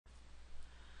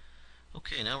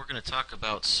Okay, now we're going to talk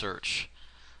about search.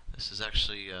 This is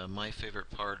actually my favorite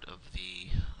part of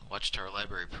the Watchtower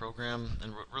Library program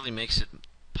and what really makes it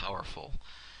powerful.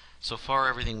 So far,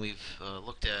 everything we've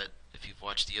looked at, if you've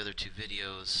watched the other two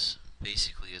videos,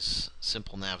 basically is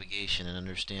simple navigation and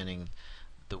understanding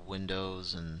the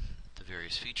windows and the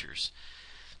various features.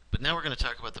 But now we're going to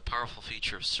talk about the powerful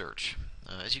feature of search.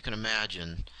 As you can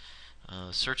imagine,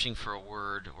 searching for a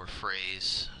word or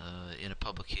phrase in a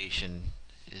publication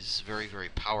is very, very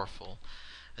powerful.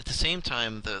 At the same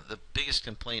time, the biggest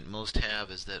complaint most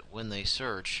have is that when they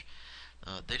search,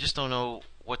 they just don't know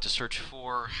what to search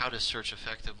for, how to search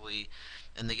effectively,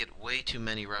 and they get way too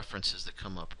many references that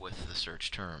come up with the search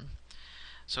term.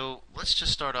 So let's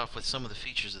just start off with some of the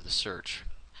features of the search.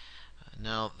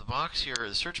 Now the box here,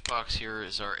 the search box here,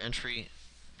 is our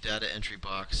data entry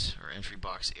box or entry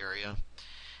box area.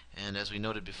 And as we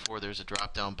noted before, there's a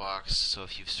drop-down box, so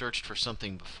if you've searched for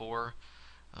something before,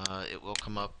 it will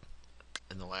come up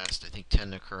in the last, I think,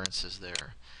 10 occurrences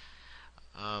there.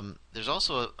 There's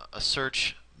also a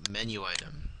search menu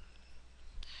item.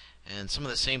 And some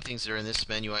of the same things that are in this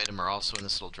menu item are also in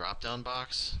this little drop-down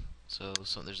box. So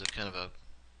there's a kind of a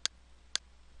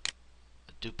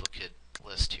duplicate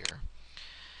list here.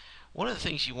 One of the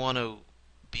things you want to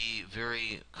be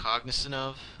very cognizant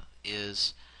of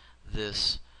is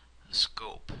this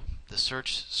scope, the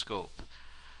search scope.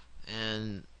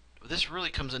 And this really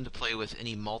comes into play with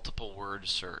any multiple word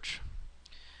search.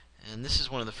 And this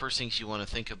is one of the first things you want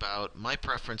to think about. My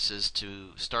preference is to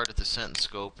start at the sentence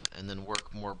scope and then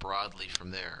work more broadly from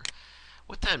there.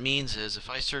 What that means is if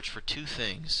I search for two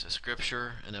things, a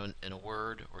scripture and a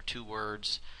word or two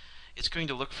words, it's going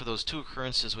to look for those two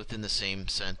occurrences within the same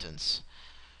sentence.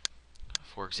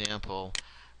 For example,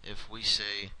 if we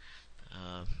say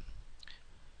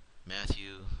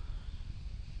Matthew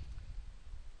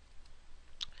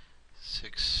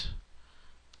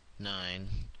 6:9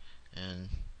 and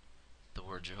the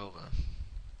word Jehovah.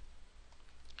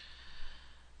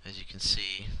 As you can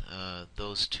see,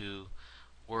 those two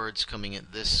words coming in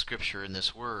this scripture and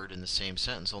this word in the same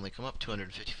sentence only come up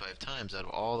 255 times out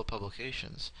of all the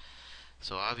publications.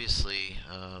 So obviously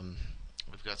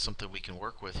we've got something we can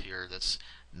work with here that's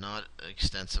not an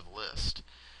extensive list.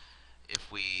 If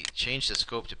we change the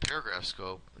scope to paragraph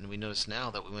scope, and we notice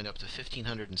now that we went up to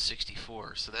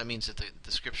 1564, so that means that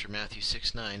the scripture Matthew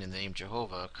 6:9 and the name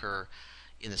Jehovah occur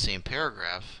in the same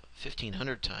paragraph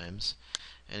 1500 times.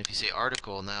 And if you say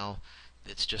article, now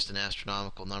it's just an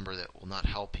astronomical number that will not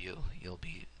help you. You'll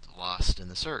be lost in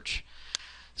the search.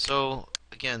 So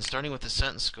again, starting with the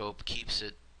sentence scope keeps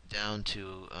it down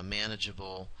to a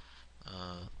manageable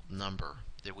number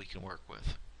that we can work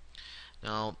with.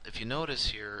 Now if you notice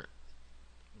here,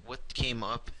 what came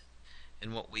up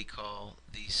in what we call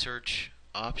the search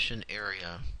option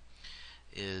area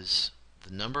is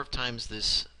the number of times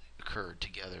this occurred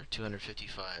together,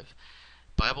 255.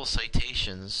 Bible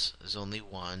citations is only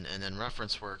 1, and then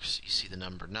reference works, you see the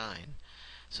number 9.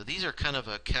 So these are kind of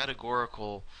a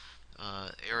categorical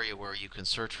area where you can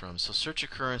search from. So search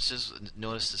occurrences,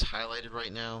 notice is highlighted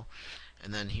right now,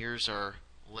 and then here's our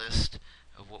list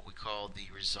of what we call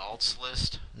the results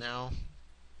list now.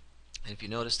 And if you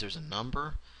notice, there's a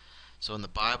number. So in the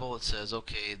Bible it says,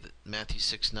 okay, Matthew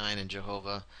 6:9 and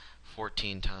Jehovah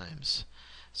 14 times.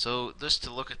 So just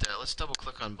to look at that, let's double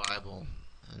click on Bible,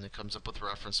 and it comes up with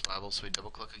reference Bible, so we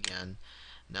double click again.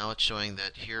 Now it's showing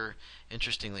that here,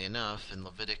 interestingly enough, in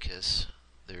Leviticus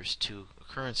there's 2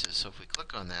 occurrences. So if we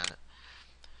click on that,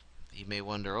 you may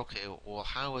wonder, okay, well,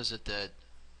 how is it that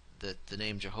the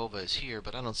name Jehovah is here,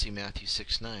 but I don't see Matthew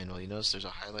 6:9? Well, you notice there's a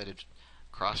highlighted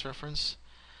cross-reference.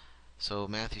 So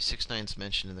Matthew 6:9 is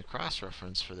mentioned in the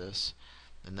cross-reference for this,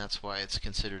 and that's why it's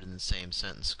considered in the same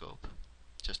sentence scope,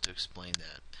 just to explain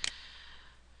that.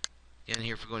 Again,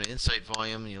 here if we go into Insight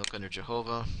Volume and you look under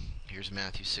Jehovah, here's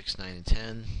Matthew 6:9 and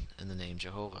 10 and the name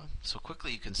Jehovah. So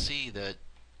quickly you can see that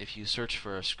if you search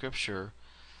for a scripture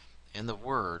and the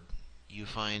word, you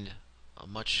find a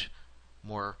much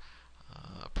more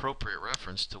appropriate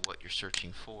reference to what you're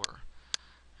searching for.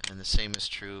 And the same is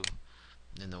true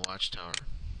in the Watchtower.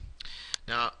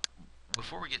 Now,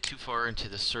 before we get too far into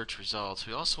the search results,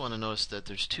 we also want to notice that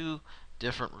there's 2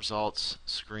 different results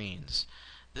screens.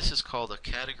 This is called a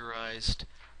categorized,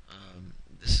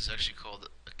 this is actually called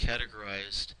a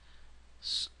categorized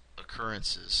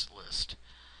occurrences list.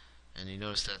 And you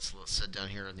notice that's said down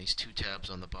here in these 2 tabs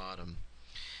on the bottom.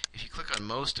 If you click on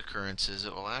most occurrences,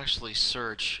 it will actually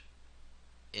search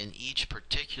in each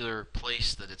particular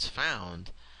place that it's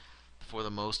found for the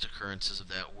most occurrences of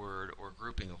that word or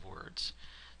grouping of words.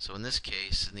 So in this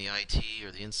case, in the IT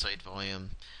or the Insight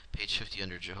volume, page 50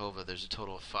 under Jehovah, there's a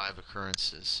total of 5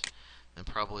 occurrences. And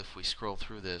probably if we scroll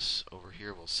through this over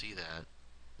here, we'll see that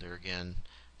there again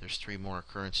there's three more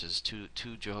occurrences,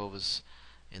 two Jehovah's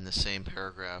in the same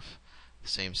paragraph, the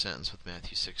same sentence with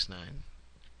Matthew 6:9.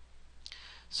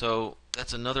 So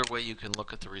that's another way you can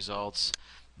look at the results.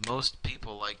 Most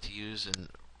people like to use, and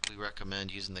we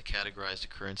recommend using, the categorized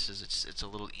occurrences. It's a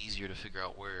little easier to figure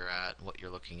out where you're at and what you're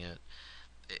looking at.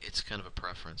 It's kind of a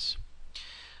preference.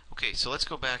 Okay, so let's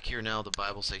go back here now to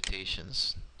Bible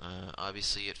citations.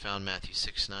 Obviously it found Matthew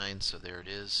 6:9, so there it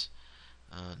is.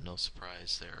 No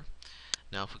surprise there.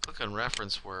 Now if we click on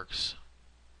reference works,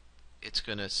 it's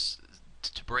going to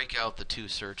break out the two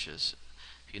searches.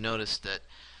 If you notice that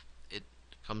it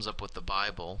comes up with the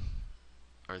Bible,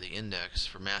 or the index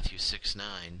for Matthew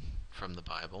 6:9 from the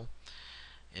Bible,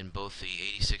 in both the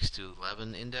 86 to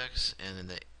 11 index and in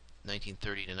the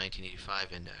 1930 to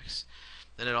 1985 index.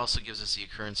 Then it also gives us the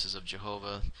occurrences of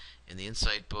Jehovah in the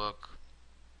Insight book,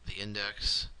 the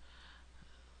index,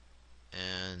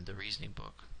 and the reasoning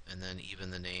book, and then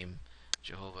even the name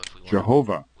Jehovah if we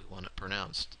want it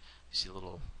pronounced. You see a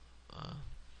little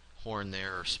horn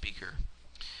there, or speaker.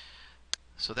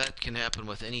 So that can happen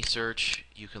with any search.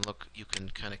 You can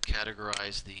kind of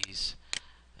categorize these,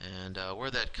 and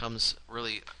where that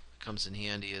really comes in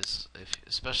handy is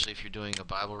especially if you're doing a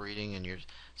Bible reading and you're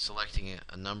selecting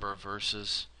a number of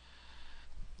verses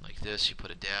like this, you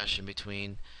put a dash in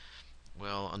between.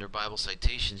 Well, under Bible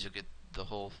citations you'll get the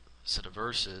whole set of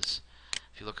verses.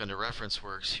 If you look under reference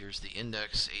works, here's the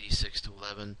index 86 to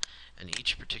 11, and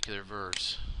each particular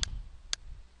verse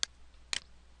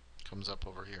comes up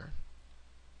over here.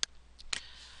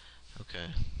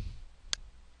 Okay.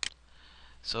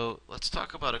 So let's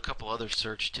talk about a couple other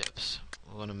search tips.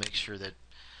 We want to make sure that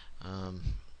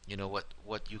you know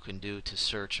what you can do to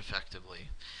search effectively.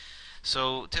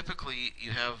 So typically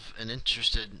you have an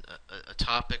a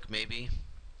topic, maybe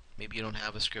you don't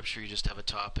have a scripture, you just have a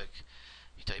topic.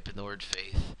 You type in the word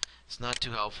faith. It's not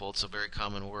too helpful. It's a very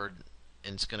common word,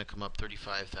 and it's going to come up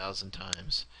 35,000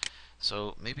 times.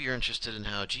 So maybe you're interested in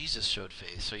how Jesus showed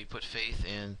faith. So you put faith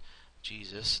and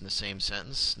Jesus in the same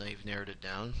sentence. Now you've narrowed it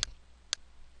down.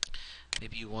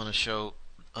 Maybe you want to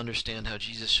understand how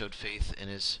Jesus showed faith in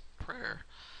his prayer.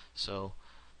 So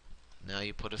now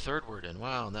you put a third word in.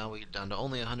 Wow, now we're down to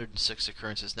only 106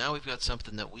 occurrences. Now we've got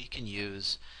something that we can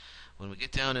use. When we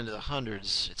get down into the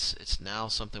hundreds, it's now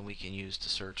something we can use to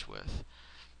search with.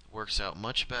 It works out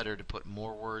much better to put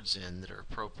more words in that are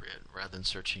appropriate rather than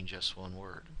searching just one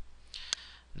word.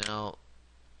 Now,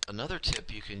 another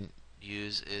tip you can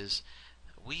use is,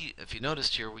 if you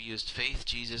noticed here, we used faith,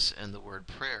 Jesus, and the word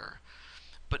prayer.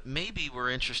 But maybe we're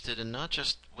interested in not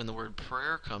just when the word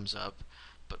prayer comes up,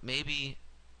 but maybe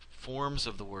forms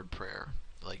of the word prayer,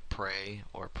 like pray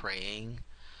or praying.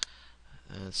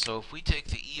 So if we take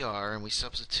the ER and we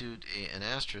substitute an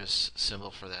asterisk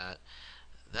symbol for that,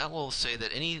 that will say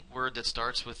that any word that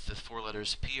starts with the four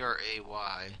letters PRAY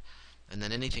and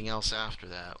then anything else after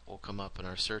that will come up in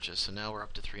our searches. So now we're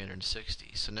up to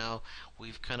 360. So now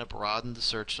we've kind of broadened the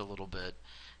search a little bit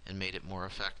and made it more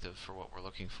effective for what we're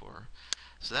looking for.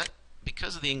 So that,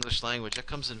 because of the English language, that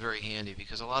comes in very handy,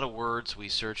 because a lot of words we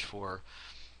search for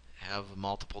have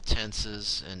multiple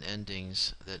tenses and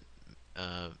endings that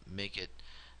make it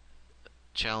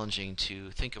challenging to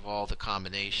think of all the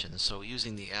combinations. So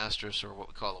using the asterisk, or what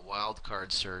we call a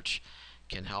wildcard search,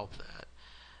 can help that.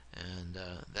 And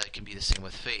that can be the same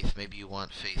with faith. Maybe you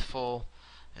want faithful,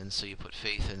 and so you put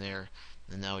faith in there,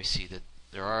 and now we see that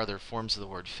there are other forms of the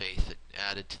word faith that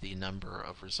added to the number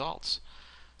of results.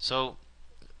 So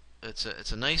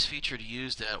it's a nice feature to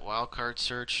use, that wildcard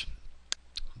search,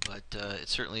 but it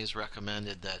certainly is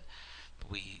recommended that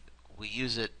we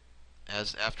use it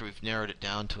after we've narrowed it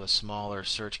down to a smaller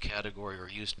search category or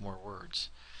used more words.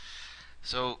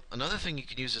 So another thing you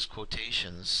can use is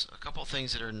quotations. A couple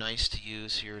things that are nice to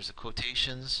use here is the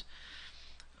quotations.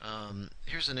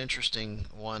 Here's an interesting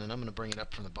one, and I'm going to bring it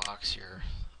up from the box here.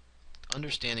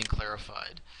 Understanding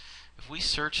clarified. If we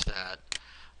search that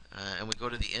and we go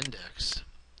to the index,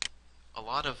 a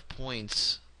lot of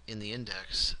points in the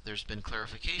index there's been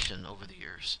clarification over the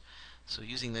years. So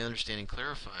using the understanding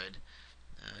clarified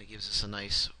gives us a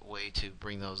nice way to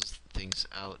bring those things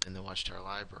out in the Watchtower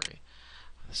Library.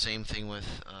 The same thing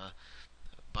with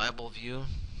Bible view.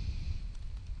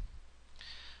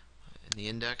 In the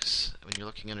index, when you're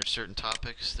looking under certain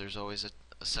topics, there's always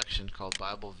a section called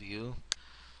Bible view,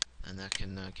 and that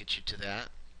can get you to that.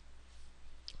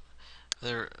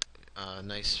 Another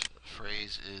nice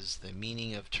phrase is the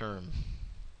meaning of term.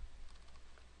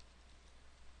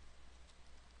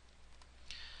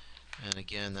 And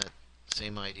again, that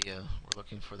same idea, we're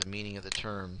looking for the meaning of the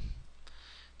term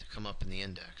to come up in the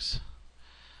index.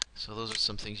 So those are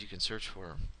some things you can search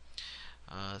for.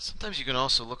 Sometimes you can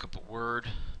also look up a word,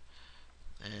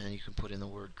 and you can put in the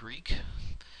word Greek,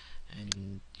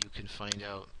 and you can find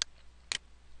out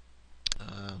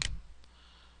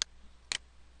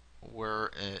where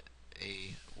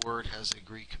a word has a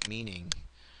Greek meaning.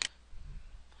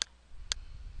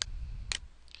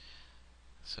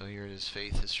 So here it is,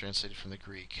 faith is translated from the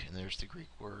Greek, and there's the Greek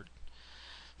word.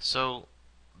 So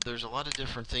there's a lot of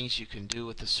different things you can do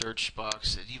with the search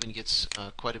box. It even gets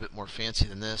quite a bit more fancy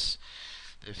than this.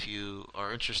 If you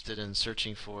are interested in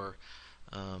searching for,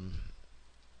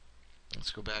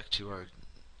 let's go back to our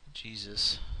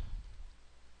Jesus,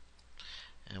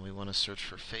 and we want to search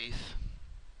for faith.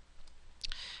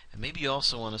 And maybe you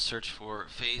also want to search for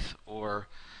faith or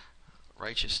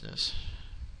righteousness.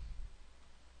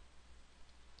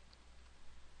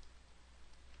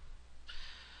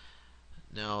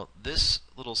 Now this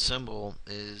little symbol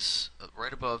is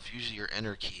right above usually your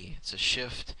enter key. It's a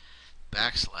shift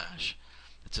backslash.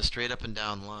 It's a straight up and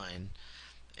down line,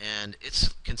 and it's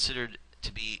considered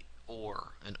to be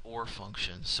an OR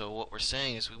function. So what we're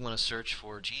saying is we want to search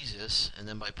for Jesus, and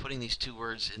then by putting these two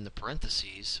words in the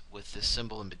parentheses with this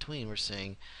symbol in between, we're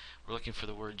saying we're looking for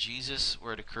the word Jesus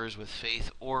where it occurs with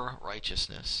faith or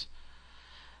righteousness.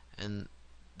 And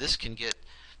this can get,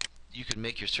 you can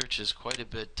make your searches quite a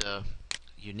bit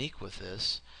unique with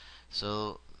this.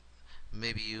 So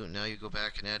maybe now you go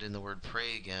back and add in the word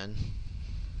pray again,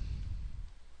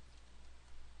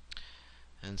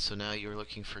 and so now you're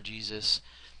looking for Jesus,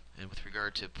 and with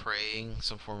regard to praying,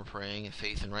 some form of praying, and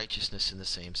faith and righteousness in the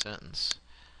same sentence.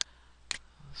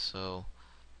 So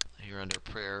here under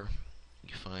prayer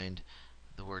you find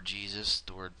the word Jesus,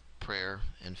 the word prayer,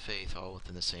 and faith all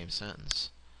within the same sentence.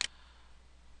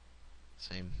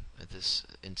 Same at this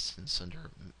instance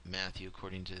under Matthew,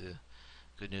 according to the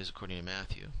Good News according to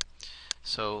Matthew.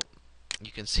 So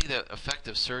you can see that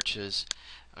effective searches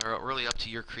are really up to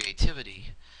your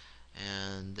creativity,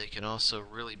 and they can also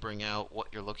really bring out what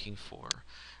you're looking for.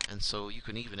 And so you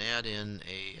can even add in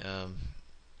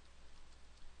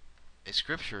a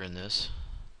scripture in this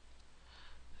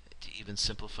to even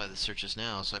simplify the searches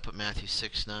now. So I put Matthew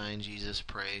 6:9, Jesus,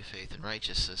 pray, faith, and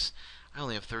righteousness. I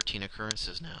only have 13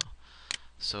 occurrences now.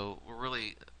 So we're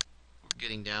really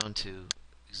getting down to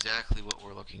exactly what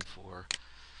we're looking for,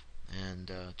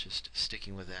 and just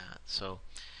sticking with that. So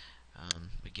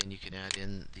again, you can add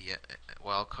in the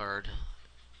wildcard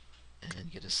and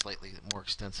get a slightly more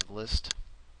extensive list.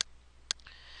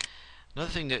 Another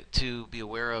thing to be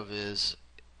aware of is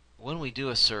when we do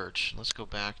a search. Let's go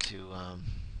back to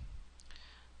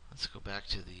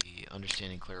the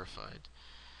Understanding Clarified.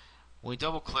 When we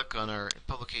double click on our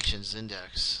publications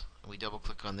index, we double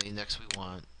click on the index we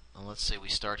want, and let's say we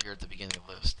start here at the beginning of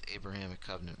the list, Abrahamic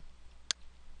Covenant.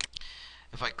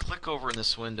 If I click over in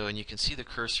this window, and you can see the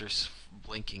cursors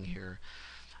blinking here,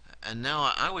 and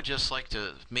now I would just like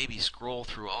to maybe scroll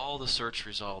through all the search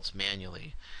results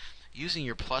manually. Using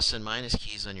your plus and minus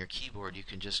keys on your keyboard, you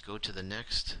can just go to the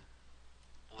next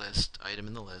item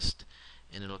in the list,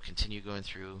 and it'll continue going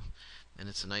through, and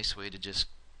it's a nice way to just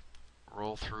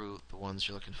roll through the ones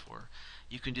you're looking for.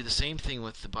 You can do the same thing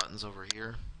with the buttons over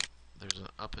here. There's an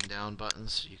up and down button,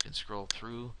 so you can scroll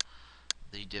through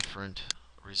the different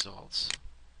results.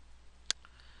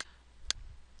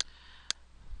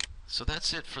 So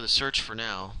that's it for the search for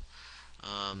now.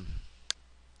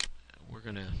 We're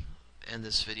going to end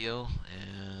this video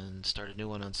and start a new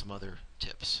one on some other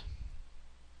tips.